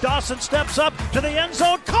play. Dawson steps up to the end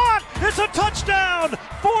zone. Caught! It's a touchdown!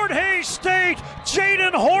 Fort Hays State.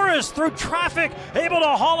 Jaden Horace through traffic, able to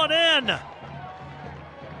haul it in.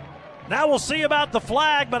 Now we'll see about the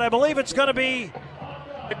flag, but I believe it's going to be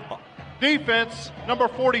defense, number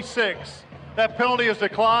 46. That penalty is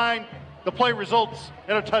declined. The play results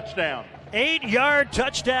in a touchdown. 8-yard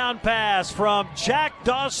touchdown pass from Jack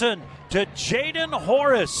Dawson to Jaden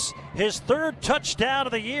Horace. His third touchdown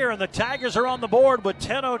of the year, and the Tigers are on the board with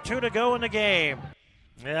 10:02 to go in the game.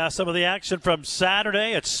 Yeah, some of the action from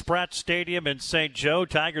Saturday at Spratt Stadium in St. Joe.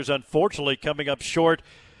 Tigers, unfortunately, coming up short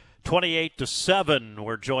 28-7.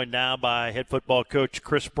 We're joined now by head football coach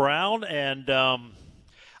Chris Brown, and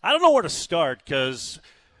I don't know where to start because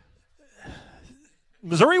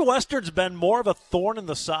Missouri Western's been more of a thorn in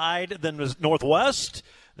the side than Northwest,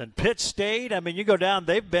 than Pitt State. I mean, you go down,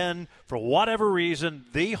 they've been, for whatever reason,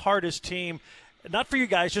 the hardest team, not for you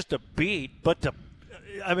guys just to beat, but to,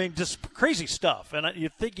 I mean, just crazy stuff. And you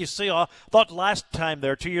think you see all, thought last time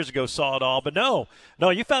there, 2 years ago, saw it all. But no,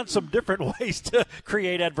 you found some different ways to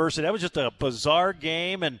create adversity. That was just a bizarre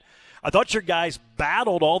game, and I thought your guys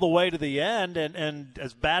battled all the way to the end, and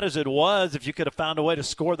as bad as it was, if you could have found a way to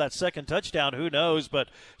score that second touchdown, who knows? But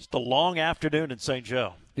it's a long afternoon in St.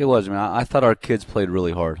 Joe. It was, man. I thought our kids played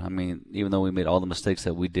really hard. I mean, even though we made all the mistakes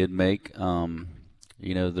that we did make,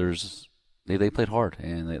 they played hard,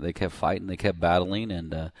 and they kept fighting, they kept battling,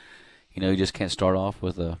 and you just can't start off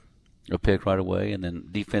with a pick right away, and then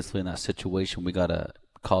defensively in that situation, we got to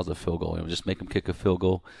cause a field goal. Just make them kick a field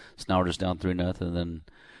goal. So now we're just down 3-0, and then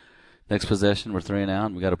next possession, we're 3 and out,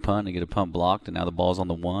 and we got a punt and get a punt blocked, and now the ball's on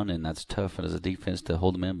the 1, and that's tough as a defense to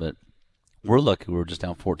hold them in. But we're lucky we were just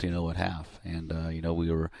down 14-0 at half, and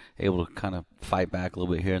we were able to kind of fight back a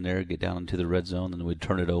little bit here and there, get down into the red zone, and then we'd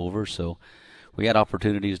turn it over. So we had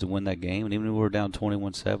opportunities to win that game, and even when we were down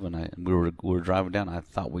 21-7, we were driving down. I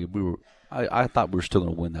thought we were still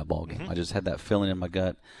going to win that ball game. I just had that feeling in my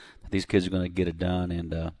gut that these kids are going to get it done,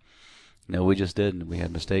 and we just didn't. We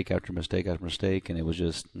had mistake after mistake after mistake, and it was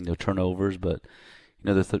just turnovers. But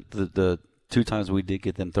the 2 times we did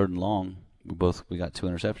get them 3rd and long, we got 2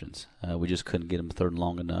 interceptions. We just couldn't get them 3rd and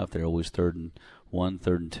long enough. They're always 3rd and 1,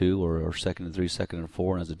 3rd and 2, or 2nd and 3, 2nd and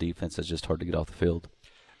 4. And as a defense, it's just hard to get off the field.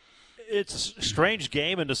 It's a strange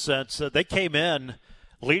game in the sense that they came in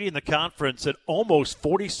leading the conference at almost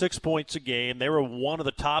 46 points a game. They were one of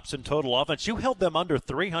the tops in total offense. You held them under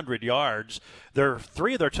 300 yards.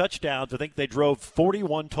 3 of their touchdowns, I think they drove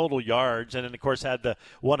 41 total yards, and then, of course, had the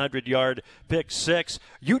 100-yard pick 6.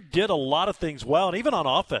 You did a lot of things well, and even on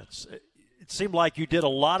offense, it seemed like you did a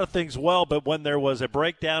lot of things well, but when there was a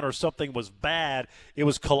breakdown or something was bad, it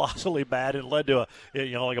was colossally bad. It led to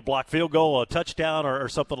like a blocked field goal, a touchdown, or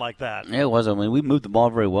something like that. Yeah, it was. I mean, we moved the ball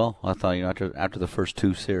very well. I thought, after the first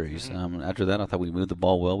 2 series. After that, I thought we moved the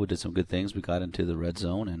ball well. We did some good things. We got into the red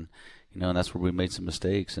zone, and and that's where we made some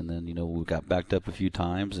mistakes. And then we got backed up a few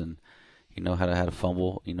times, and had a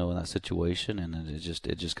fumble, in that situation, and it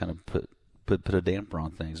just kind of put a damper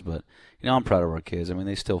on things. But I'm proud of our kids. I mean,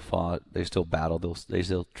 they still fought, they still battled, they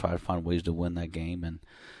still try to find ways to win that game. And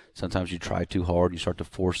sometimes you try too hard, you start to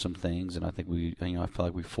force some things. And I think I feel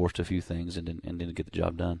like we forced a few things and didn't get the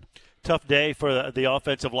job done. Tough day for the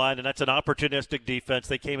offensive line, and that's an opportunistic defense.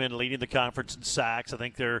 They came in leading the conference in sacks. I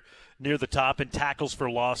think they're near the top in tackles for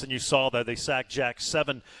loss, and you saw that they sacked Jack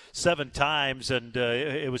seven times, and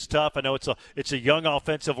it was tough. I know it's a young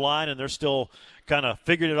offensive line, and they're still kind of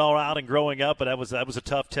figuring it all out and growing up, but that was a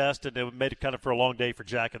tough test, and it made it kind of for a long day for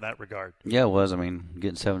Jack in that regard. Yeah, it was. I mean,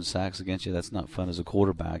 getting 7 sacks against you, that's not fun as a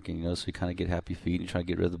quarterback, and so you kind of get happy feet and try to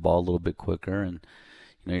get rid of the ball a little bit quicker, and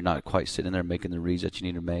you're not quite sitting there making the reads that you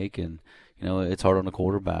need to make, and it's hard on the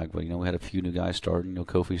quarterback. But we had a few new guys starting.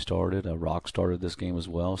 Kofi started, Rock started this game as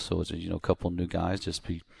well. So it's a couple of new guys just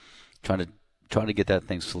be trying to get that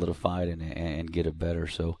thing solidified and get it better.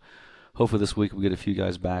 So hopefully this week we get a few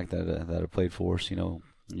guys back that have played for us. The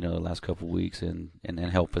last couple of weeks and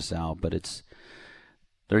help us out. But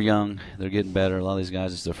they're young, they're getting better. A lot of these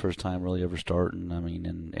guys, it's their first time really ever starting. I mean,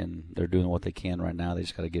 and they're doing what they can right now. They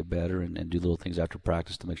just got to get better and do little things after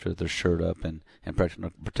practice to make sure that they're shirred up and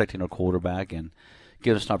protecting our quarterback and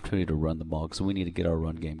give us an opportunity to run the ball because we need to get our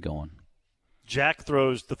run game going. Jack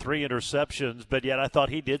throws the 3 interceptions, but yet I thought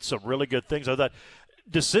he did some really good things. I thought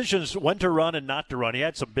decisions when to run and not to run. He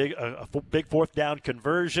had some big 4th down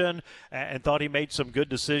conversion and thought he made some good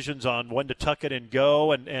decisions on when to tuck it and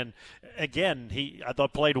go. And again, I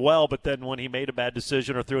thought played well, but then when he made a bad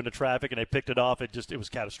decision or threw into traffic and they picked it off, it was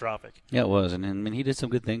catastrophic. Yeah, it was. And I mean, he did some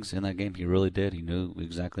good things in that game. He really did. He knew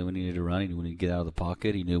exactly when he needed to run. He knew when he needed to get out of the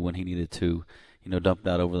pocket. He knew when he needed to, dump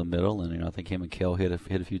that over the middle. And I think him and Kale hit a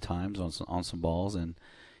few times on some balls. And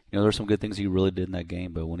there's some good things he really did in that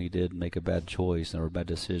game, but when he did make a bad choice or a bad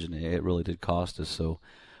decision, it really did cost us. So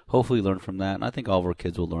hopefully learn from that, and I think all of our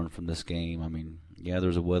kids will learn from this game. I mean, yeah,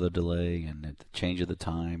 there's a weather delay and the change of the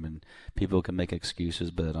time, and people can make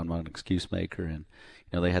excuses, but I'm not an excuse maker, and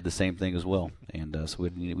they had the same thing as well, and so we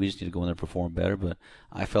just need to go in there and perform better. But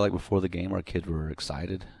I felt like before the game our kids were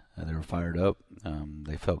excited, they were fired up,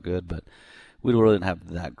 they felt good, but we really didn't have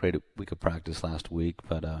that great a week of practice last week,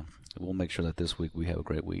 but we'll make sure that this week we have a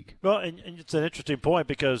great week. Well, and it's an interesting point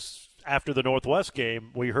because after the Northwest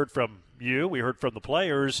game, we heard from you, we heard from the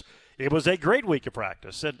players. It was a great week of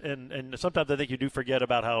practice, and sometimes I think you do forget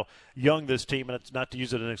about how young this team, and it's not to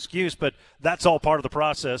use it as an excuse, but that's all part of the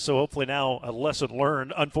process. So hopefully now a lesson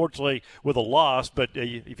learned, unfortunately with a loss, but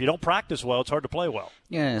if you don't practice well, it's hard to play well.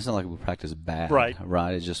 Yeah, it's not like we practiced bad,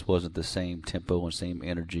 right? It just wasn't the same tempo and same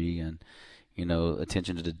energy and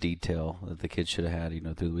attention to the detail that the kids should have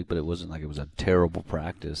had, through the week. But it wasn't like it was a terrible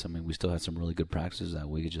practice. I mean, we still had some really good practices that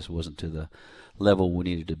week. It just wasn't to the level we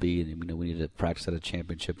needed to be, and we needed to practice at a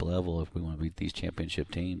championship level if we want to beat these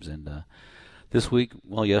championship teams. And this week,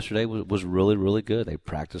 yesterday was really, really good. They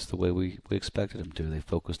practiced the way we expected them to. They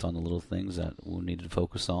focused on the little things that we needed to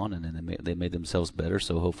focus on, and then they made themselves better.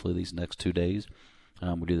 So hopefully these next 2 days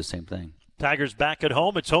we do the same thing. Tigers back at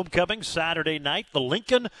home. It's homecoming Saturday night. The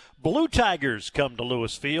Lincoln Blue Tigers come to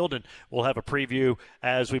Lewis Field, and we'll have a preview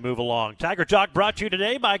as we move along. Tiger Talk brought to you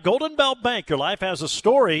today by Golden Belt Bank. Your life has a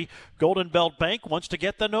story. Golden Belt Bank wants to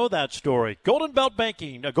get to know that story. Golden Belt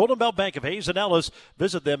Banking, Golden Belt Bank of Hayes and Ellis.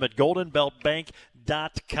 Visit them at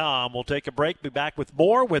goldenbeltbank.com. We'll take a break. Be back with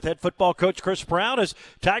more with head football coach Chris Brown as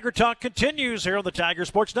Tiger Talk continues here on the Tiger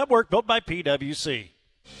Sports Network, built by PwC.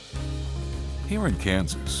 Here in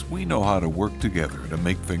Kansas, we know how to work together to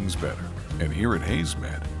make things better. And here at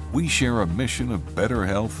HaysMed, we share a mission of better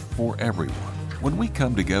health for everyone. When we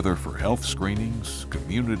come together for health screenings,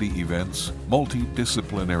 community events,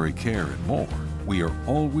 multidisciplinary care, and more, we are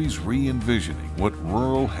always re-envisioning what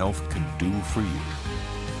rural health can do for you.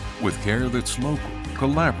 With care that's local,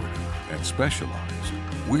 collaborative, and specialized,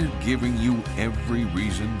 we're giving you every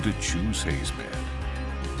reason to choose HaysMed.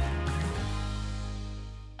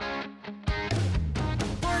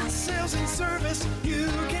 Sales and service you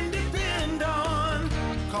can depend on.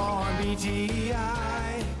 Call on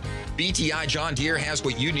BTI. BTI John Deere has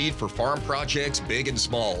what you need for farm projects big and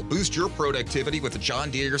small. Boost your productivity with the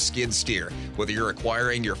John Deere skid steer. Whether you're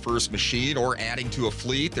acquiring your first machine or adding to a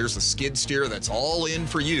fleet, there's a skid steer that's all in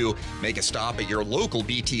for you. Make a stop at your local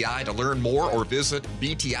BTI to learn more or visit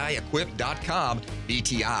btiequip.com.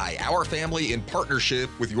 BTI, our family in partnership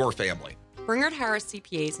with your family. Bringard Harris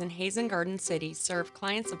CPAs in Hayes and Garden City serve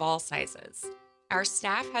clients of all sizes. Our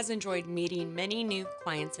staff has enjoyed meeting many new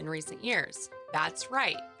clients in recent years. That's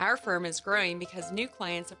right, our firm is growing because new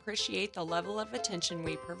clients appreciate the level of attention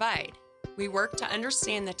we provide. We work to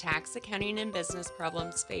understand the tax, accounting, and business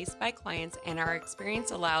problems faced by clients, and our experience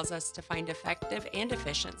allows us to find effective and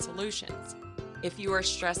efficient solutions. If you are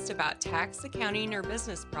stressed about tax, accounting, or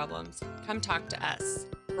business problems, come talk to us.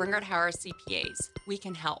 Bringard Harris CPAs. We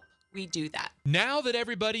can help. We do that. Now that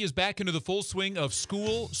everybody is back into the full swing of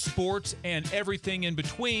school, sports, and everything in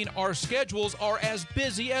between, our schedules are as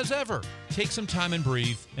busy as ever. Take some time and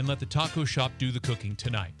breathe and let the taco shop do the cooking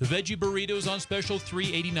tonight. The veggie burrito is on special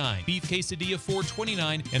 $3.89, beef quesadilla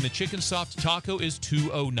 $4.29, and the chicken soft taco is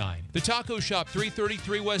 $2.09. The taco shop,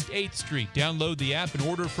 333 West 8th Street. Download the app and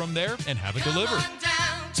order from there and have it delivered. Come on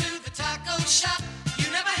down to the taco shop. You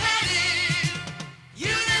never had it. You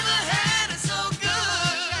never had it so good.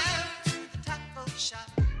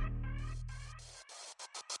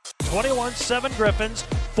 21-7 Griffins,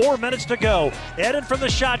 4 minutes to go. Eden from the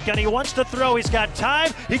shotgun. He wants to throw. He's got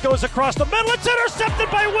time. He goes across the middle. It's intercepted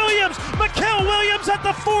by Williams. Mikael Williams at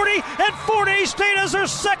the 40, and Fort Hays State has their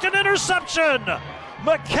second interception.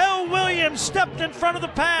 Mikael Williams stepped in front of the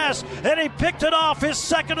pass, and he picked it off, his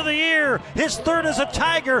second of the year. His third as a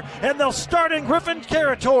Tiger, and they'll start in Griffin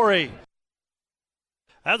territory.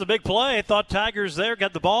 That was a big play. Thought Tigers there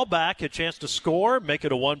got the ball back, a chance to score, make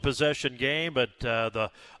it a one-possession game, but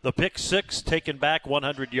the pick six taken back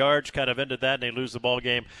 100 yards kind of ended that, and they lose the ball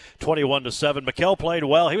game 21-7. Mikael played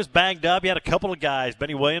well. He was banged up. He had a couple of guys.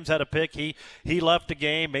 Benny Williams had a pick. He left the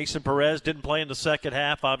game. Mason Perez didn't play in the second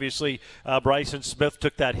half. Obviously, Bryson Smith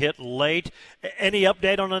took that hit late. Any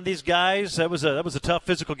update on these guys? That was a tough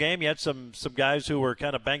physical game. You had some guys who were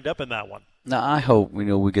kind of banged up in that one. Now, I hope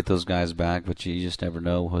we get those guys back, but you just never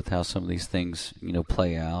know with how some of these things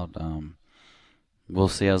play out. We'll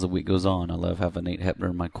see as the week goes on. I love having Nate Hepner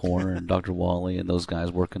in my corner and Dr. Wally and those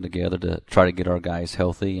guys working together to try to get our guys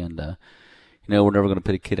healthy. And we're never going to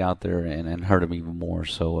put a kid out there and hurt him even more.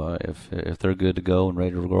 So if they're good to go and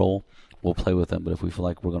ready to roll, we'll play with them. But if we feel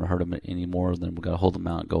like we're going to hurt them anymore, then we've got to hold them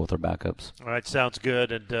out and go with our backups. All right, sounds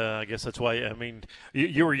good. And I guess that's why. I mean,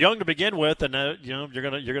 you were young to begin with, and you're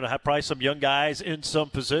gonna have probably some young guys in some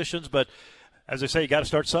positions, but. As I say, you got to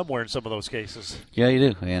start somewhere in some of those cases. Yeah,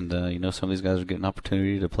 you do. And, some of these guys are getting an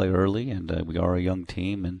opportunity to play early, and we are a young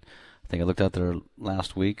team. And I think I looked out there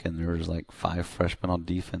last week, and there was like 5 freshmen on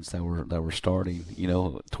defense that were starting,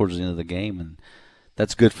 towards the end of the game. And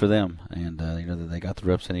that's good for them. And, they got the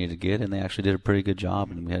reps they needed to get, and they actually did a pretty good job.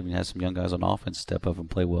 And we had some young guys on offense step up and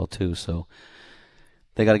play well, too. So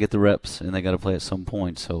they got to get the reps, and they got to play at some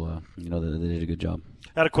point. So, they did a good job.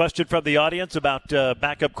 Had a question from the audience about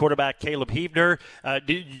backup quarterback Caleb Heavner.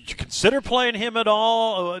 Did you consider playing him at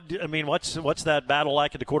all? I mean, what's that battle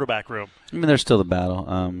like in the quarterback room? I mean, there's still the battle.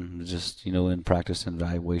 Just, in practice and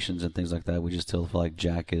evaluations and things like that, we just still feel like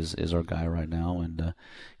Jack is our guy right now. And,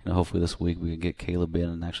 hopefully this week we can get Caleb in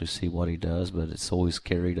and actually see what he does. But it's always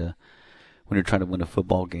scary when you're trying to win a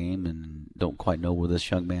football game and don't quite know where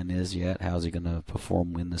this young man is yet. How's he going to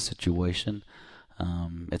perform in this situation?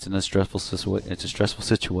 It's a stressful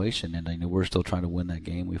situation, and we're still trying to win that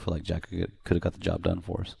game. We feel like Jack could have got the job done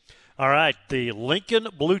for us. All right, the Lincoln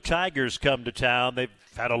Blue Tigers come to town. They've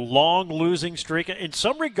had a long losing streak. In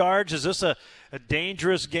some regards, is this a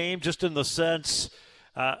dangerous game just in the sense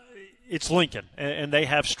it's Lincoln, and they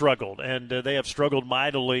have struggled, and they have struggled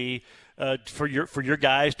mightily for your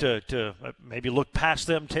guys to maybe look past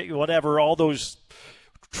them, take whatever, all those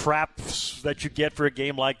traps that you get for a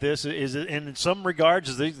game like this? Is it, and in some regards,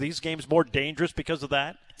 is these games more dangerous because of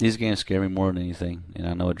that? These games scare me more than anything, and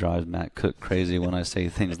I know it drives Matt Cook crazy when I say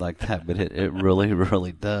things like that, but it really,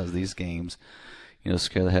 really does. These games,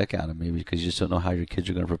 scare the heck out of me because you just don't know how your kids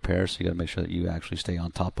are going to prepare, so you got to make sure that you actually stay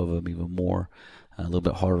on top of them even more, a little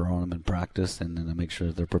bit harder on them in practice, and then make sure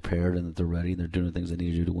that they're prepared and that they're ready and they're doing the things they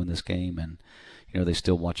need to do to win this game. And are they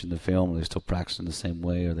still watching the film? Are they still practicing the same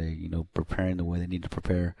way? Are they, preparing the way they need to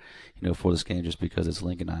prepare, for this game just because it's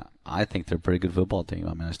Lincoln? I think they're a pretty good football team.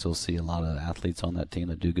 I mean, I still see a lot of athletes on that team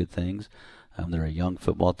that do good things. They're a young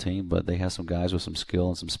football team, but they have some guys with some skill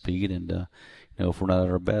and some speed. And, if we're not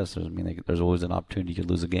at our best, there's always an opportunity to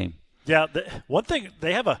lose a game. Yeah, one thing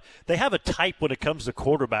they have a type when it comes to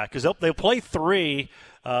quarterback because they'll play 3.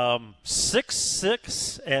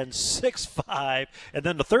 6'6" and 6'5", and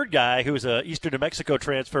then the third guy who's a Eastern New Mexico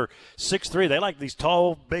transfer, 6'3". They like these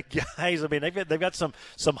tall, big guys. I mean, they've got some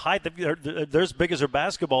height. They're as big as their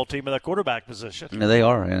basketball team in that quarterback position. Yeah, they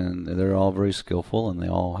are, and they're all very skillful, and they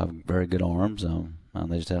all have very good arms.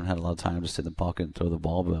 They just haven't had a lot of time to sit in the pocket and throw the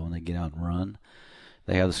ball, but when they get out and run,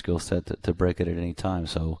 they have the skill set to break it at any time.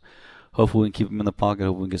 So hopefully we can keep them in the pocket.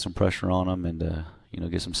 Hopefully we can get some pressure on them and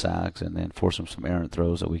get some sacks and then force them some errant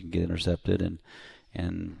throws that we can get intercepted and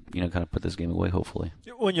kind of put this game away, hopefully.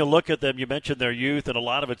 When you look at them, you mentioned their youth, and a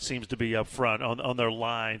lot of it seems to be up front on their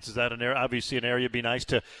lines. Is that obviously an area it'd be nice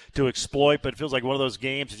to exploit, but it feels like one of those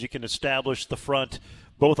games if you can establish the front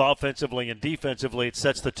both offensively and defensively, it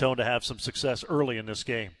sets the tone to have some success early in this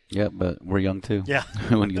game. Yeah, but we're young too. Yeah.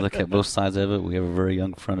 When you look at both sides of it, we have a very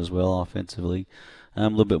young front as well offensively. A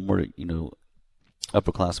little bit more,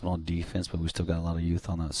 upperclassmen on defense, but we still got a lot of youth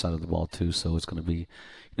on that side of the ball too. So it's going to be,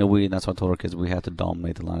 and that's what I told our kids, we have to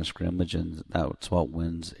dominate the line of scrimmage, and that's what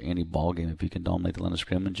wins any ball game. If you can dominate the line of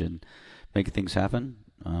scrimmage and make things happen,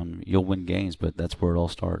 you'll win games, but that's where it all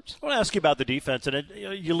starts. I want to ask you about the defense, and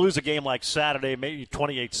you lose a game like Saturday, maybe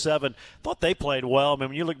 28-7. Thought they played well. I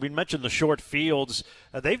mean, we mentioned the short fields.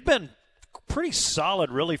 They've been pretty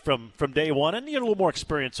solid, really, from day one, and you had a little more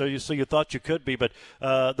experience, so you thought you could be. But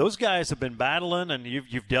those guys have been battling, and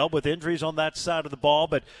you've dealt with injuries on that side of the ball.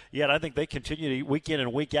 But yet, I think they continue to week in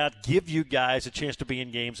and week out give you guys a chance to be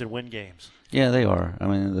in games and win games. Yeah, they are. I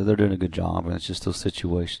mean, they're doing a good job, and it's just those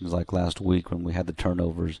situations like last week when we had the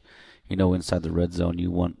turnovers. Inside the red zone,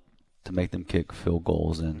 you want to make them kick field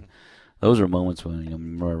goals, and those are moments when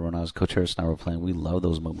when I was Coach Harris and I were playing, we love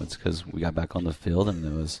those moments because we got back on the field and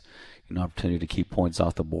there was an opportunity to keep points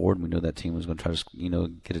off the board. And we knew that team was going to try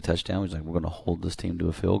to get a touchdown. We're going to hold this team to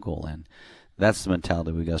a field goal, and that's the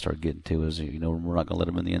mentality we got to start getting to. Is we're not going to let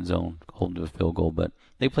them in the end zone, hold them to a field goal. But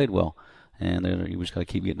they played well, and we just got to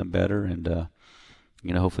keep getting them better, and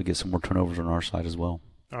hopefully get some more turnovers on our side as well.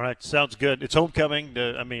 All right, sounds good. It's homecoming.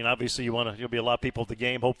 Obviously you'll be a lot of people at the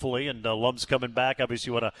game, hopefully, and alums coming back. Obviously,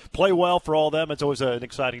 you want to play well for all of them. It's always an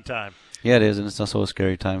exciting time. Yeah, it is, and it's also a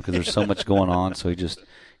scary time because there's so much going on. So we just,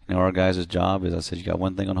 our guys' job is, I said, you got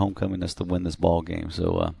one thing on homecoming, that's to win this ball game.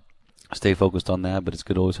 So stay focused on that. But it's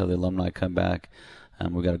good to always have the alumni come back,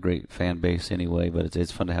 We've got a great fan base anyway, but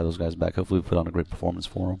it's fun to have those guys back. Hopefully we put on a great performance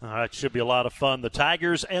for them. All right, should be a lot of fun. The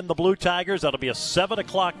Tigers and the Blue Tigers, that'll be a 7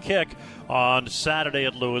 o'clock kick on Saturday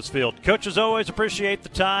at Lewis Field. Coach, as always, appreciate the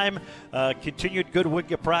time. Continued good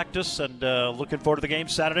week of practice, and looking forward to the game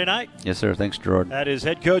Saturday night. Yes, sir. Thanks, Gerard. That is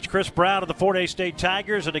head coach Chris Brown of the Fort Hays State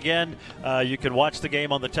Tigers. And again, you can watch the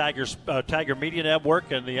game on the Tiger Media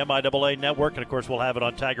Network and the MIAA Network. And, of course, we'll have it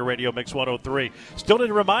on Tiger Radio Mix 103. Still need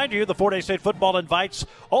to remind you, the Fort Hays State football invites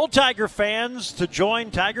all Tiger fans to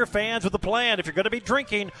join Tiger Fans with a plan. If you're going to be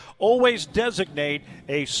drinking, always designate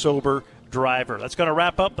a sober driver. That's going to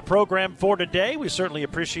wrap up the program for today. We certainly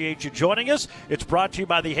appreciate you joining us. It's brought to you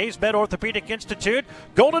by the Hayes Med Orthopedic Institute,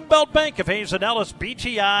 Golden Belt Bank of Hayes and Ellis,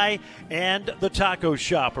 BTI, and the Taco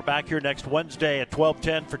Shop. We're back here next Wednesday at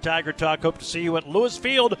 12:10 for Tiger Talk. Hope to see you at Lewis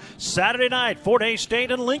Field Saturday night. Fort Hays State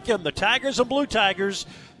and Lincoln, the Tigers and Blue Tigers.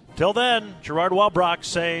 Till then, Gerard Walbrock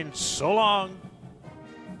saying so long.